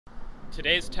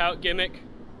Today's tout gimmick,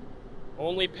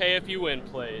 only pay if you win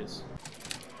plays.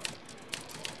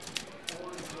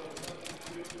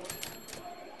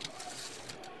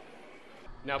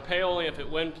 Now pay only if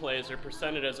it win plays are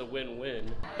presented as a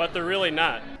win-win, but they're really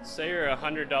not. Say you're a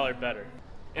 $100 bettor,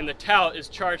 and the tout is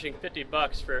charging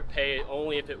 $50 for a pay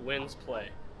only if it wins play.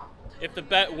 If the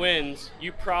bet wins,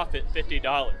 you profit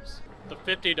 $50. The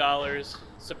 $50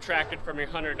 subtracted from your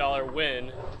 $100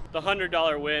 win, the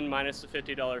 $100 win minus the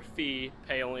 $50 fee,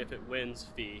 pay only if it wins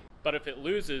fee. But if it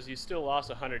loses, you still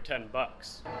lost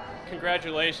 $110.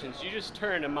 Congratulations, you just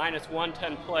turned a minus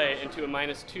 110 play into a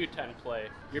minus 210 play.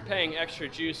 You're paying extra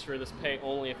juice for this pay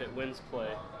only if it wins play.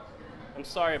 I'm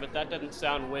sorry, but that doesn't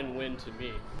sound win-win to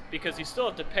me. Because you still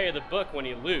have to pay the book when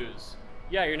you lose.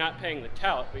 Yeah, you're not paying the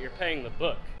tout, but you're paying the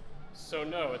book. So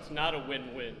no, it's not a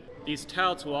win-win. These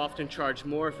touts will often charge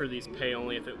more for these pay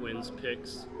only if it wins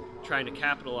picks, trying to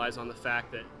capitalize on the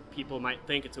fact that people might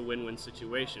think it's a win-win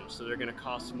situation, so they're going to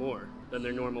cost more than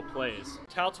their normal plays.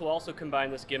 Touts will also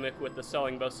combine this gimmick with the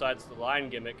selling both sides of the line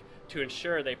gimmick to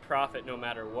ensure they profit no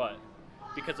matter what.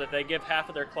 Because if they give half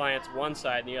of their clients one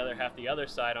side and the other half the other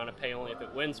side on a pay only if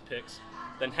it wins picks,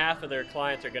 then half of their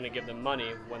clients are going to give them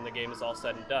money when the game is all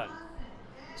said and done.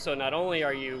 So not only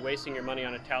are you wasting your money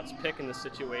on a tout's pick in this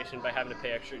situation by having to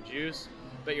pay extra juice,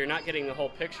 but you're not getting the whole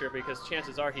picture because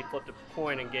chances are he flipped a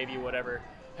coin and gave you whatever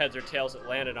heads or tails it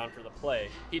landed on for the play.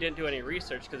 He didn't do any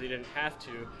research because he didn't have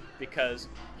to, because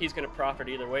he's going to profit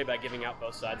either way by giving out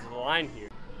both sides of the line here.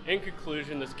 In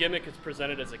conclusion, this gimmick is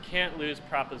presented as a can't-lose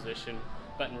proposition,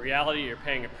 but in reality you're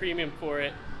paying a premium for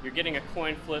it, you're getting a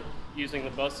coin flip using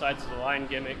the both sides of the line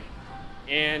gimmick,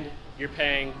 and you're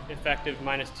paying effective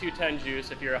minus 210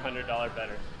 juice if you're a $100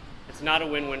 bettor. It's not a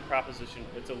win-win proposition,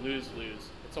 it's a lose-lose.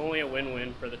 It's only a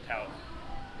win-win for the tout.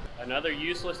 Another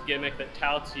useless gimmick that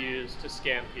touts use to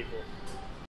scam people.